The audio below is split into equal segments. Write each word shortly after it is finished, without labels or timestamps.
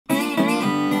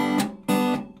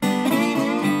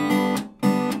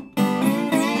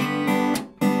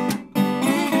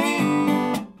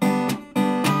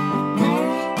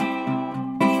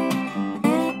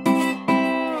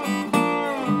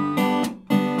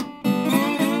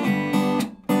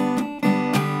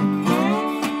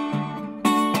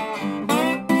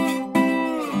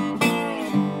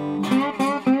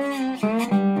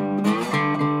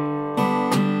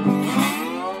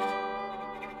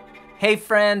Hey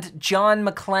friend, John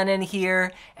McLennan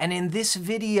here, and in this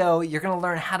video you're going to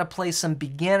learn how to play some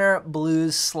beginner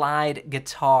blues slide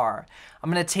guitar. I'm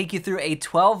going to take you through a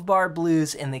 12-bar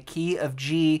blues in the key of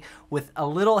G with a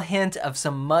little hint of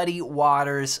some Muddy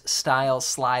Waters style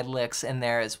slide licks in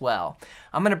there as well.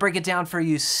 I'm going to break it down for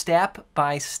you step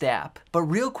by step. But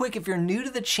real quick, if you're new to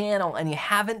the channel and you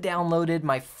haven't downloaded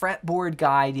my fretboard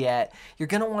guide yet, you're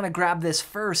going to want to grab this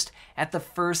first at the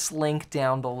first link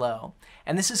down below.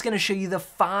 And this is going to show you the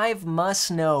 5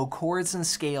 must-know chords and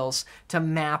scales to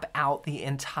map out the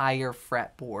entire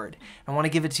fretboard. I want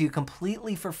to give it to you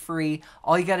completely for free.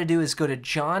 All you got to do is go to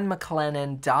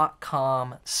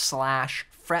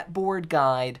johnmclennan.com/fretboard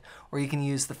guide, or you can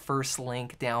use the first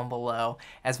link down below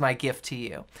as my gift to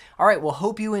you. All right, well,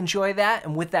 hope you enjoy that.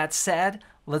 And with that said,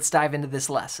 let's dive into this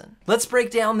lesson. Let's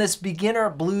break down this beginner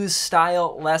blues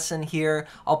style lesson here.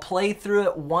 I'll play through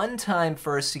it one time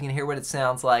first so you can hear what it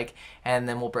sounds like, and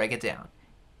then we'll break it down.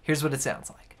 Here's what it sounds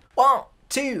like. 1,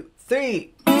 2,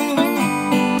 3.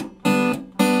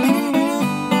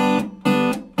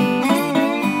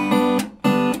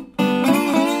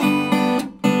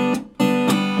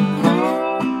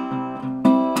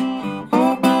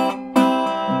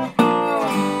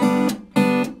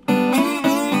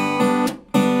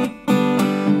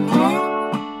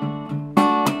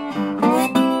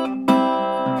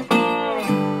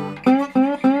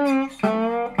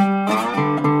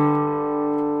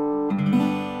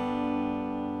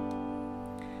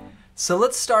 So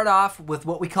let's start off with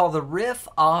what we call the riff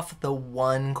off the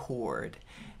 1 chord.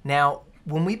 Now,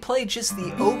 when we play just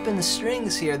the open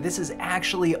strings here, this is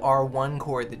actually our 1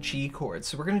 chord, the G chord.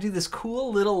 So we're going to do this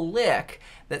cool little lick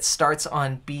that starts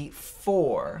on beat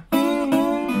 4.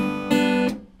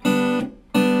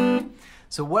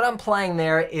 So what I'm playing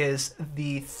there is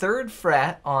the 3rd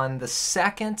fret on the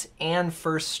 2nd and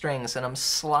 1st strings, and I'm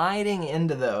sliding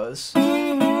into those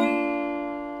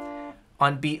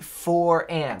on beat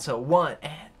 4 and. So 1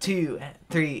 and 2 and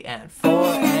 3 and 4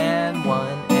 and 1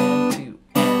 and 2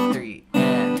 and 3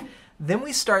 and. Then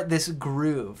we start this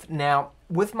groove. Now,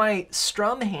 with my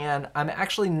strum hand, I'm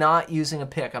actually not using a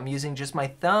pick. I'm using just my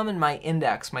thumb and my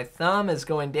index. My thumb is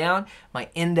going down, my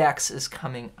index is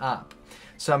coming up.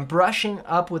 So I'm brushing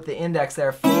up with the index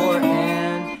there, 4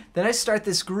 and. Then I start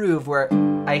this groove where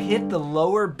I hit the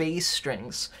lower bass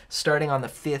strings, starting on the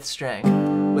 5th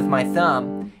string with my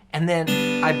thumb, and then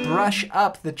I brush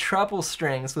up the treble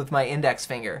strings with my index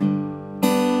finger.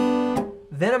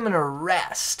 Then I'm gonna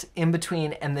rest in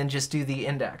between and then just do the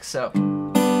index. So,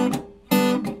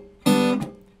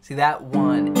 see that?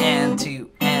 1 and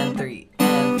 2 and 3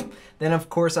 and. Then of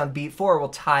course on beat 4 we'll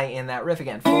tie in that riff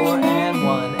again. 4 and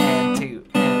 1 and 2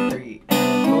 and 3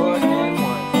 and 4 and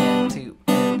 1 and 2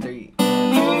 and 3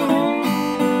 and 4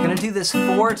 and. Gonna do this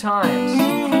 4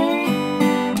 times.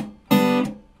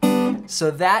 So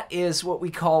that is what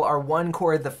we call our 1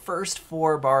 chord, the first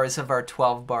 4 bars of our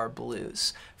 12-bar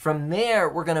blues. From there,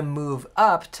 we're going to move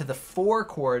up to the 4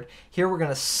 chord. Here we're going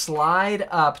to slide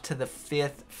up to the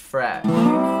 5th fret.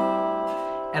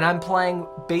 And I'm playing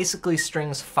basically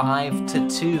strings 5 to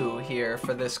 2 here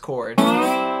for this chord. Then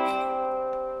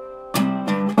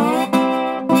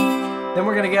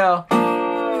we're going to go.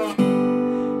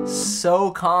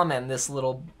 So common, this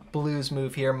little blues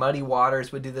move here. Muddy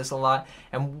Waters would do this a lot.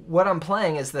 And what I'm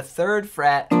playing is the 3rd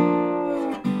fret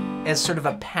as sort of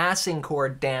a passing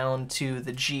chord down to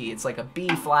the G. It's like a B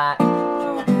flat,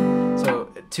 so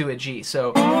to a G.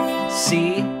 So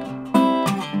C,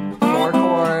 4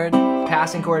 chord,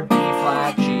 passing chord, B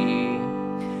flat, G.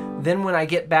 Then when I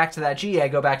get back to that G, I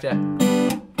go back to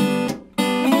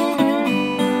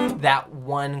that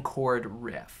 1 chord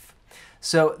riff.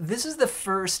 So this is the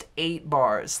first 8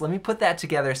 bars. Let me put that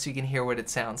together so you can hear what it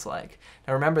sounds like.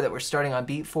 Now remember that we're starting on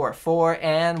beat 4, 4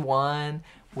 and 1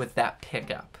 with that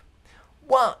pickup.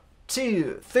 1,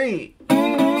 2, 3.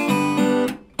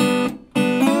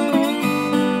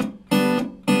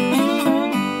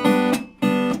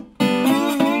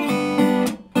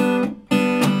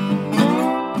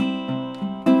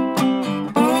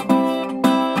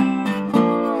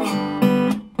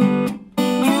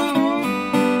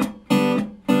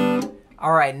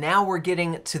 All right, now we're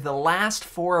getting to the last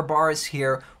 4 bars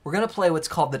here. We're gonna play what's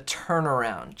called the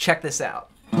turnaround. Check this out.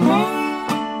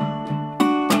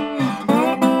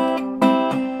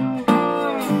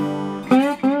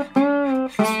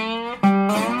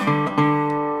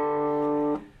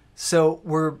 So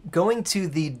we're going to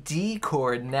the D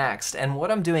chord next, and what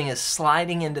I'm doing is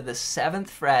sliding into the 7th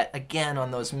fret again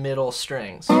on those middle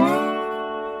strings.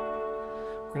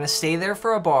 We're gonna stay there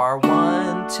for a bar.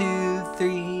 1, 2,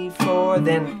 3, 4,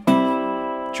 then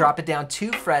Drop it down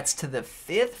 2 frets to the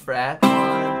 5th fret.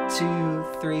 1, 2,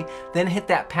 3. Then hit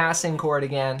that passing chord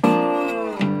again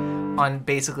on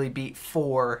basically beat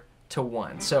 4 to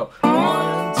 1. So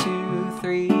 1, 2,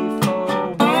 3,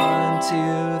 4, 1,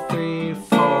 2, 3,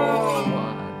 4,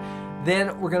 1.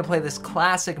 Then we're gonna play this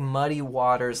classic Muddy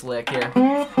Waters lick here.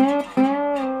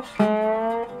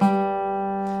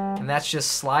 And that's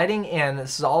just sliding in.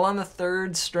 This is all on the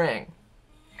 3rd string.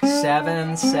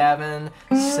 7, 7,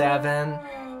 7,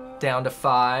 down to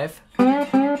 5.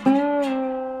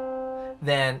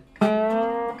 Then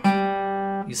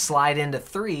you slide into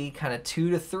 3, kind of 2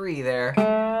 to 3 there,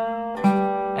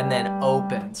 and then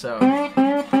open. So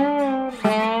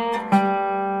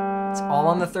it's all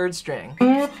on the 3rd string.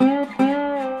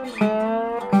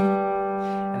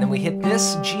 And then we hit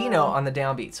this G note on the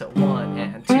downbeat. So 1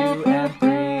 and 2 and 3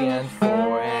 and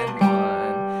 4 and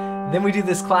 1. Then we do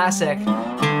this classic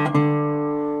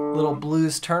little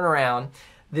blues turnaround.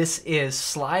 This is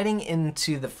sliding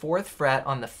into the 4th fret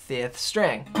on the 5th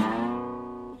string.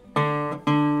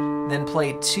 Then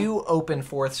play 2 open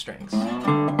 4th strings.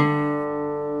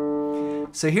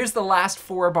 So here's the last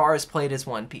 4 bars played as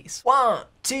one piece. 1,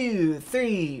 2,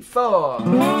 3, 4.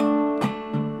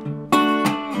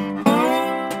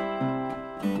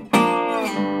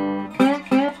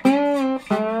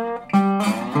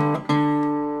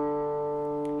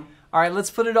 All right,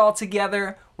 let's put it all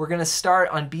together. We're gonna start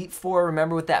on beat 4,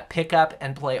 remember, with that pickup,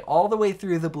 and play all the way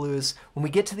through the blues. When we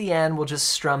get to the end, we'll just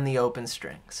strum the open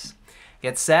strings.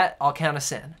 Get set, I'll count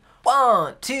us in.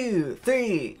 1, 2,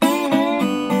 3.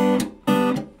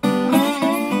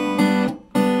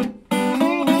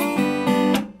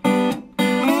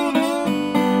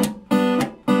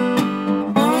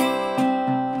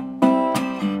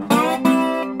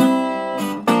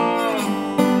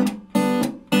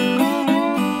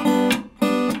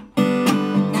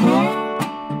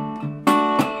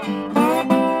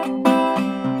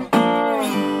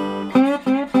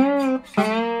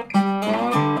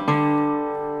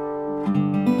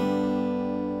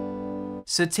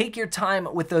 So take your time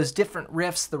with those different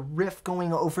riffs, the riff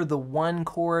going over the 1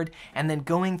 chord, and then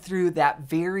going through that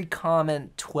very common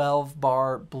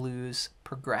 12-bar blues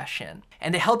progression.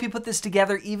 And to help you put this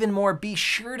together even more, be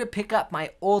sure to pick up my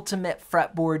ultimate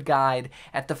fretboard guide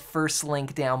at the first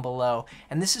link down below.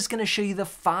 And this is going to show you the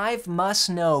 5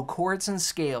 must-know chords and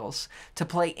scales to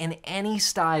play in any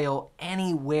style,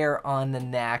 anywhere on the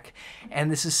neck.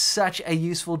 And this is such a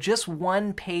useful, just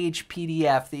 1-page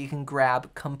PDF that you can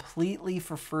grab completely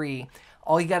for free.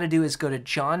 All you got to do is go to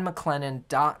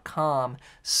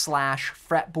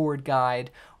johnmclennan.com/fretboard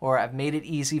guide, or I've made it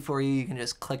easy for you. You can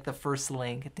just click the first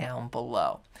link down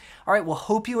below. All right, well,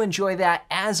 hope you enjoy that.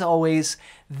 As always,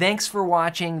 thanks for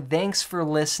watching. Thanks for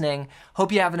listening.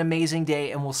 Hope you have an amazing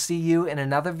day, and we'll see you in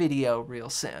another video real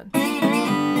soon.